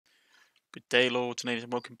Good day, lords and ladies,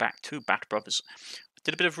 and welcome back to Bat Brothers. I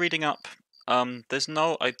did a bit of reading up. There's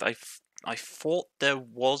no. I thought there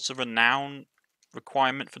was a renown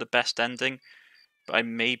requirement for the best ending, but I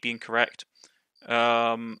may be incorrect.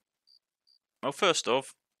 Well, first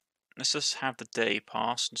off, let's just have the day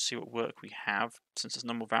pass and see what work we have, since there's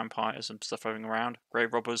no more vampires and stuff roaming around.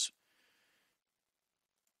 Grave robbers.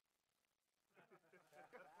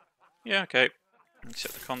 Yeah, okay.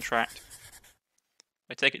 Accept the contract.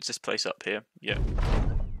 I take it's this place up here. Yeah.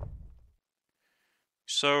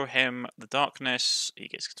 Show him the darkness. He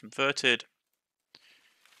gets converted.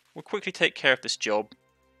 We'll quickly take care of this job.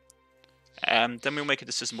 Then we'll make a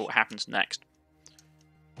decision about what happens next.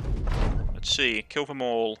 Let's see. Kill them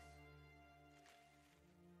all.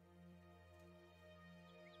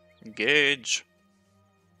 Engage.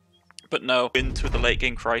 But no, into the late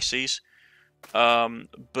game crises. But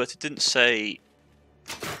it didn't say.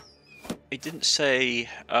 It didn't say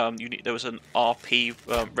there was an RP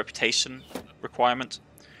reputation requirement.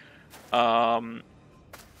 I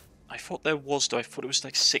thought there was, though. I thought it was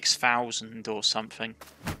like 6,000 or something.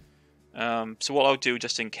 So what I'll do,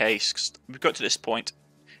 just in case, because we've got to this point,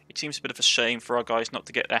 it seems a bit of a shame for our guys not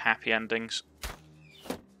to get their happy endings.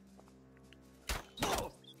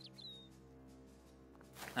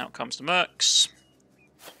 Out comes the mercs.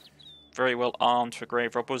 Very well armed for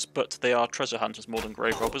grave robbers, but they are treasure hunters more than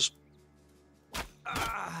grave robbers.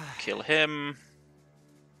 Kill him.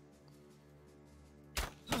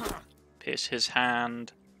 Pierce his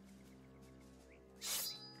hand.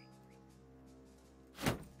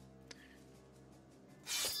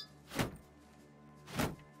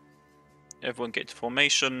 Everyone get to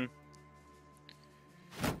formation.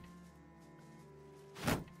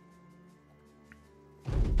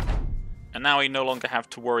 And now we no longer have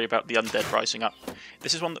to worry about the undead rising up.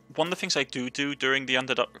 This is one of the things I do during the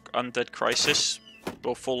undead crisis,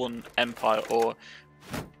 or Fallen Empire, or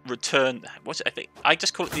Return. What's it? I think I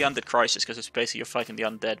just call it the Undead Crisis because it's basically you're fighting the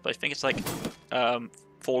undead. But I think it's like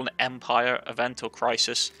Fallen Empire event or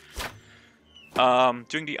crisis.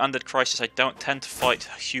 During the Undead Crisis, I don't tend to fight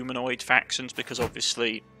humanoid factions because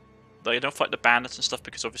obviously I don't fight the bandits and stuff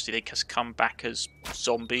because obviously they just come back as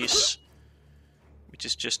zombies, which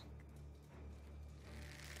is just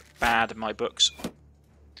bad in my books.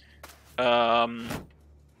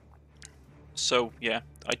 So yeah,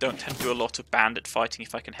 I don't tend to do a lot of bandit fighting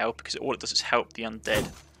if I can help, because all it does is help the undead.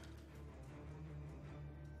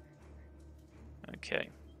 Okay.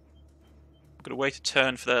 I'm going to wait a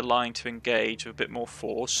turn for their line to engage with a bit more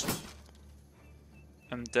force.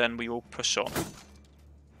 And then we will push on.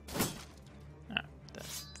 Ah, they're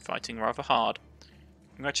fighting rather hard.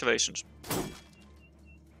 Congratulations.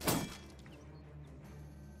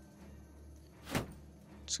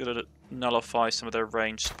 Just going to nullify some of their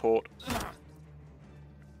range support.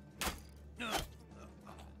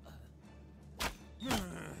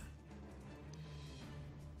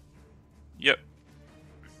 Yep.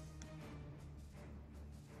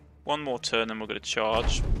 One more turn, then we're going to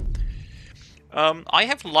charge. I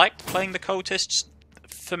have liked playing the cultists.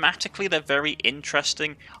 Thematically, they're very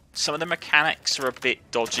interesting. Some of the mechanics are a bit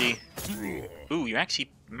dodgy. Ooh, you actually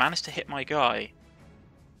managed to hit my guy.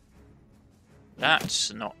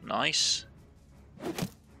 That's not nice. I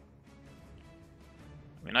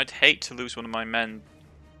mean, I'd hate to lose one of my men.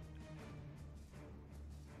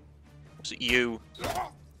 Was it you?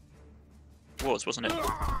 It was, wasn't it?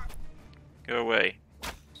 Go away.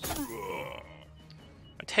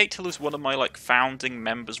 I'd hate to lose one of my like founding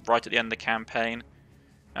members right at the end of the campaign.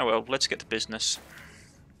 Oh well, let's get to business.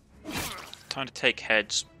 Time to take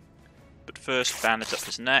heads. But first, bandage up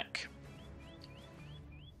his neck.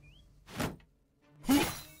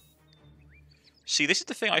 See, this is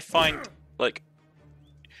the thing I find, like,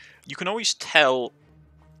 you can always tell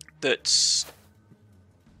that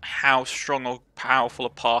how strong or powerful a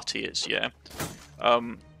party is, yeah,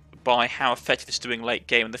 by how effective it's doing late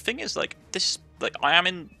game. And the thing is, like, this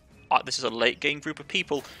is a late game group of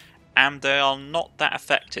people, and they are not that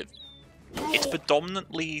effective. It's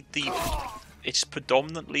predominantly the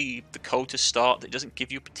cultist start that doesn't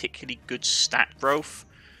give you particularly good stat growth.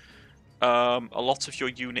 A lot of your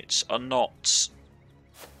units are not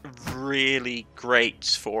really great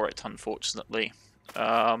for it, unfortunately.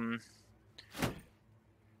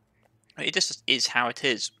 It just is how it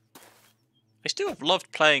is. I still have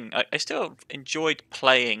loved playing. I still have enjoyed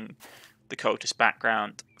playing the cultist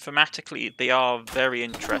background. Thematically, they are very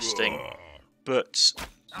interesting, but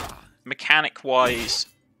mechanic-wise,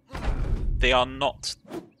 they are not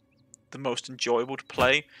the most enjoyable to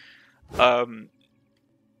play.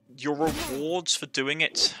 Your rewards for doing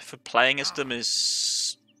it, for playing as them,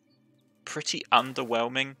 is pretty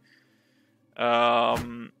underwhelming.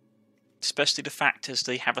 Especially the fact is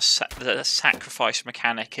they have a sacrifice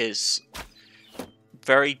mechanic is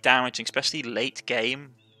very damaging, especially late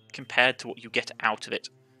game, compared to what you get out of it.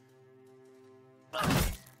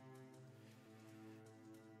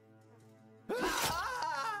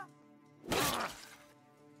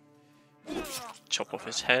 Chop off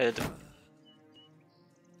his head.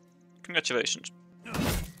 Congratulations.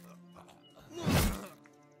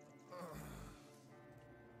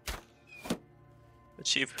 Let's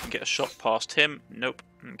see if we can get a shot past him. Nope.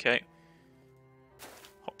 Okay.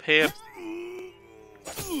 Hop here.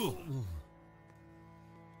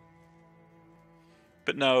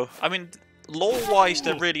 But no, I mean, lore-wise,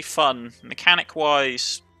 they're really fun.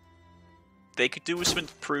 Mechanic-wise, they could do with some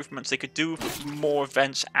improvements. They could do with more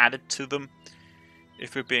events added to them,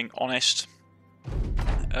 if we're being honest.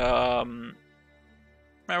 We'll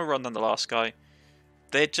run down the last guy.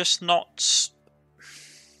 They're just not...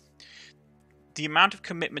 The amount of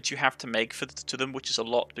commitment you have to make to them, which is a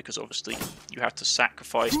lot, because obviously you have to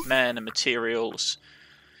sacrifice men and materials,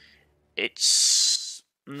 it's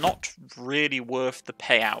not really worth the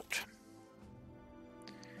payout.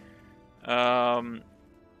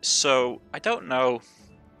 So, I don't know.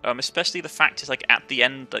 Especially the fact is, like, at the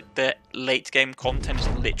end, like, the late game content is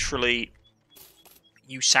literally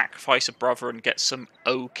you sacrifice a brother and get some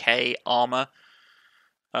okay armor.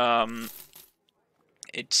 I've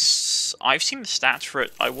seen the stats for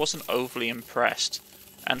it. I wasn't overly impressed,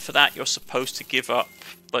 and for that you're supposed to give up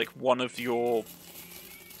like one of your,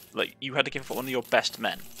 like you had to give up one of your best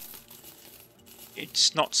men.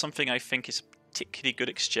 It's not something I think is a particularly good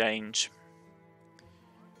exchange.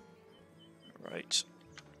 Right,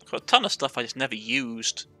 I've got a ton of stuff I just never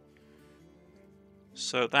used.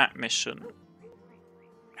 So that mission,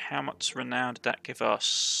 how much renown did that give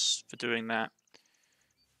us for doing that?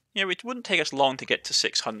 Yeah, it wouldn't take us long to get to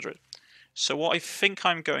 600. So what I think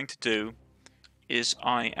I'm going to do is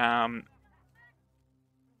I am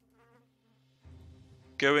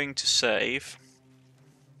going to save,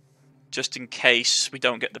 just in case we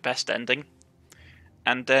don't get the best ending.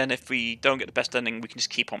 And then if we don't get the best ending, we can just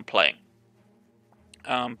keep on playing.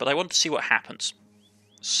 But I want to see what happens.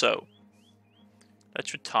 So,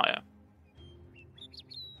 let's retire.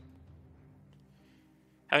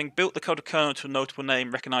 Having built the Code of Colonel to a notable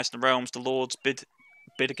name recognized in the realms, the lords bid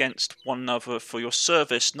against one another for your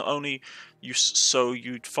service. Not only so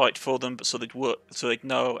you'd fight for them, but so they'd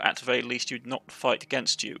know at the very least you'd not fight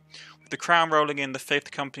against you. With the crown rolling in, the faith the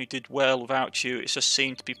company did well without you. It just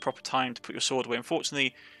seemed to be proper time to put your sword away.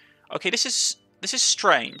 Unfortunately, okay, this is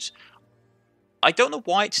strange. I don't know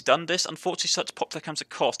why it's done this. Unfortunately, such popular comes at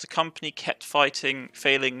cost. The company kept fighting,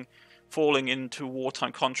 falling into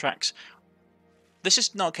wartime contracts. This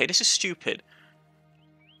is not okay. This is stupid.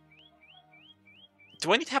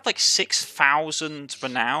 Do I need to have like 6,000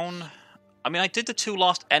 renown? I mean, I did the 2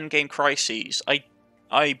 last endgame crises. I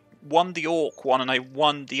won the orc one and I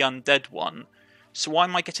won the undead one. So why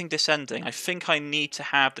am I getting this ending? I think I need to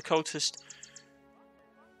have the cultist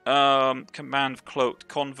command of cloaked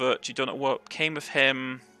convert. You don't know what came of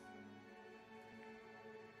him.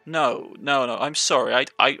 No. I'm sorry.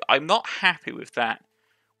 I'm not happy with that.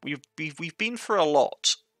 We've been through a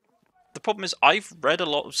lot. The problem is I've read a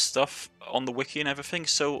lot of stuff on the wiki and everything,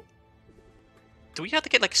 so do we have to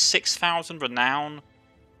get like 6,000 renown?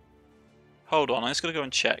 Hold on, I'm just gonna go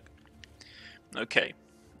and check. Okay,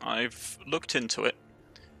 I've looked into it.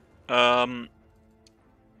 I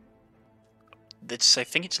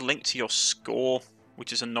think it's linked to your score,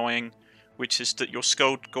 which is annoying. Which is that your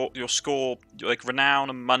score, like renown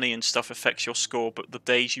and money and stuff, affects your score, but the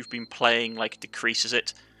days you've been playing like decreases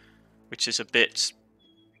it, which is a bit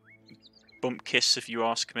bump kiss if you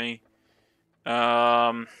ask me.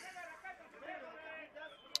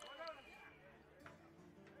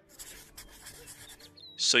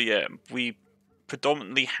 So yeah, we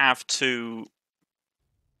predominantly have to.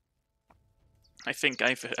 I think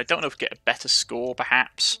I don't know if get a better score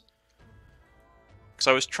perhaps, because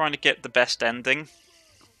I was trying to get the best ending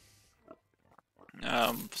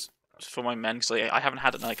for my men, because I haven't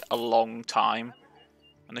had it in like a long time,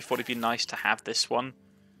 and I thought it'd be nice to have this one.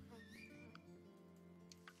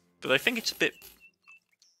 But I think it's a bit.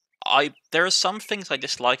 There are some things I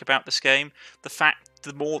dislike about this game. The fact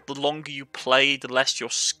the longer you play, the less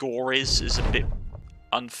your score is a bit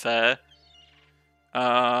unfair.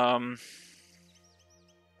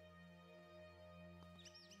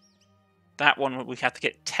 That one we have to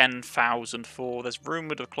get 10,000 for. There's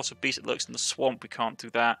rumoured of a colossal beast that lurks in the swamp. We can't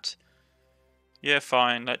do that. Yeah,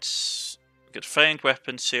 fine. Let's get famed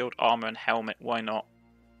weapon, sealed armour, and helmet. Why not?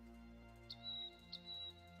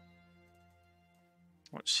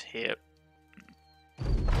 What's here?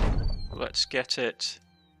 let's get it.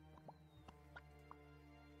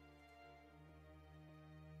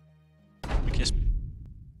 We can just...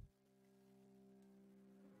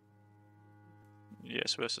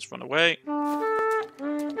 Yes, let's just run away.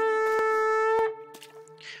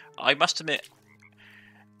 I must admit,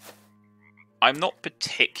 I'm not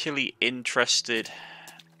particularly interested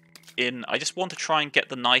in... I just want to try and get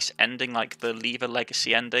the nice ending, like the Leave a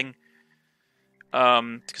Legacy ending.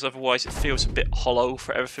 Because otherwise it feels a bit hollow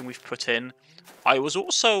for everything we've put in. I was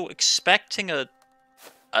also expecting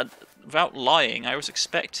without lying, I was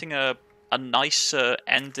expecting a nicer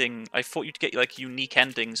ending. I thought you'd get like unique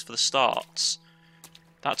endings for the starts.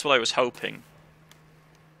 That's what I was hoping.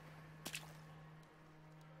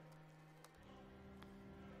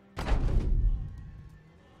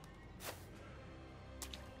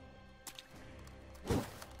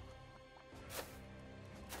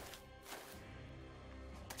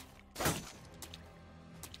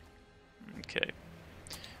 Okay.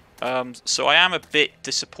 So I am a bit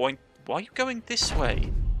disappointed. Why are you going this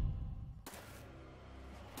way?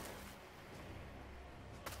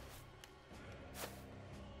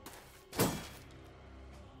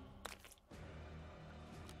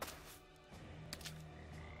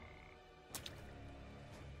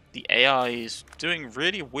 The AI is doing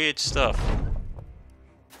really weird stuff.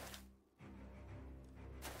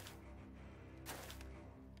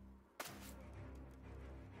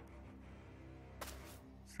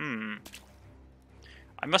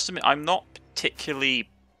 I must admit, I'm not particularly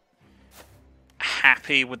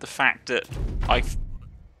happy with the fact that I've...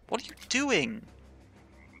 What are you doing?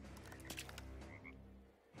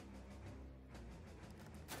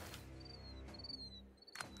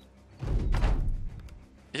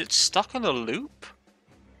 Is it stuck on a loop?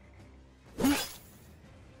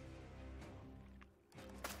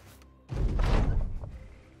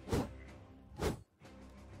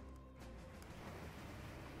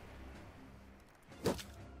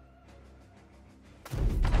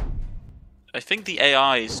 I think the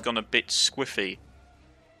AI has gone a bit squiffy.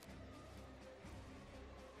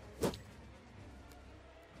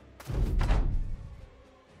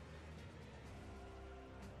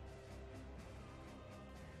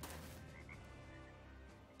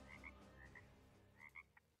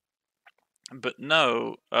 But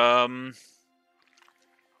no,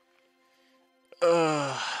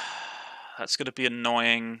 that's going to be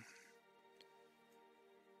annoying.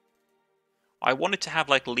 I wanted to have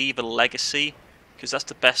like Leave a Legacy, because that's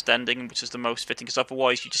the best ending, which is the most fitting, because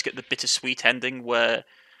otherwise you just get the bittersweet ending where...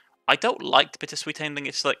 I don't like the bittersweet ending.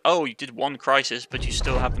 It's like, oh, you did one crisis, but you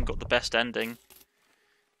still haven't got the best ending.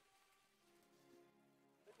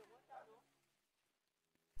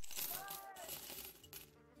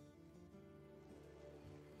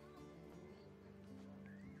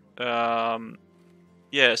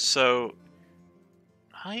 Yeah, so...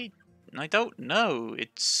 I don't know.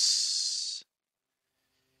 It's...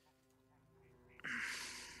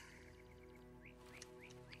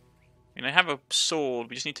 I have a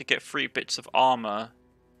sword. We just need to get 3 bits of armor.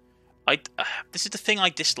 This is the thing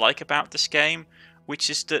I dislike about this game, which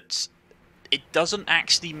is that it doesn't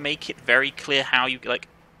actually make it very clear how you like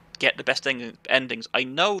get the best endings. I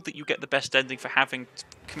know that you get the best ending for having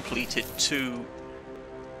completed 2...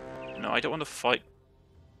 No, I don't want to fight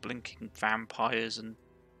blinking vampires and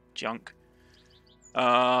junk.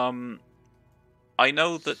 I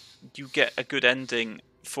know that you get a good ending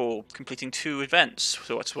for completing 2 events,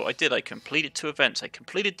 so that's what I did. I completed 2 events. I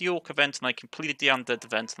completed the Orc event and I completed the Undead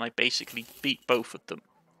event, and I basically beat both of them.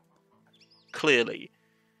 Clearly.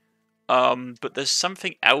 But there's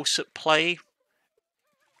something else at play,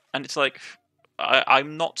 and it's like,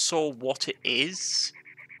 I'm not sure what it is,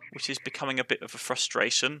 which is becoming a bit of a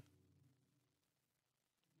frustration.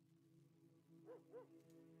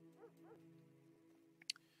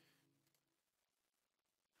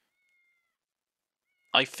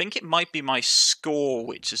 I think it might be my score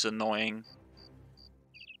which is annoying.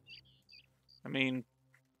 I mean,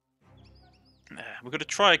 we're going to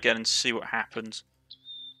try again and see what happens.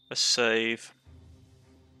 Let's save.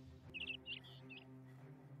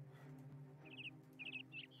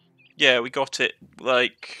 Yeah, we got it.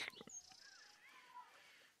 Like,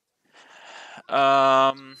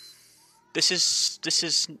 this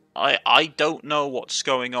is I don't know what's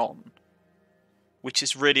going on, which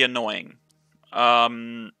is really annoying.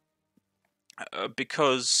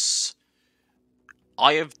 Because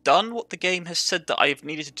I have done what the game has said that I have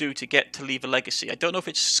needed to do to get to Leave a Legacy. I don't know if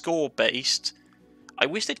it's score-based. I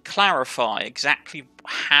wish they'd clarify exactly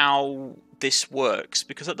how this works,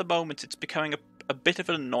 because at the moment it's becoming a bit of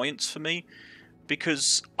an annoyance for me,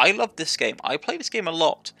 because I love this game. I play this game a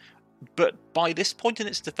lot, But by this point in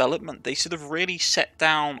its development, they sort of really set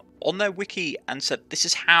down on their wiki and said, this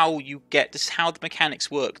is how the mechanics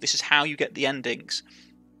work, this is how you get the endings.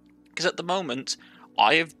 Because at the moment,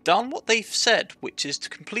 I have done what they've said, which is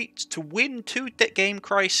to win 2 game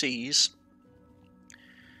crises.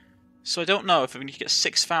 So I don't know if I'm going to get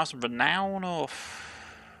 6,000 renown, or...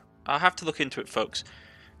 I'll have to look into it, folks.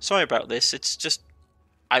 Sorry about this, it's just...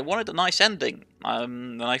 I wanted a nice ending,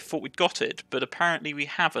 and I thought we'd got it, but apparently we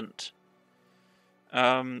haven't.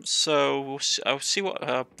 So I'll see what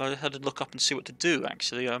I had to look up and see what to do.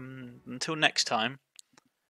 Actually, until next time.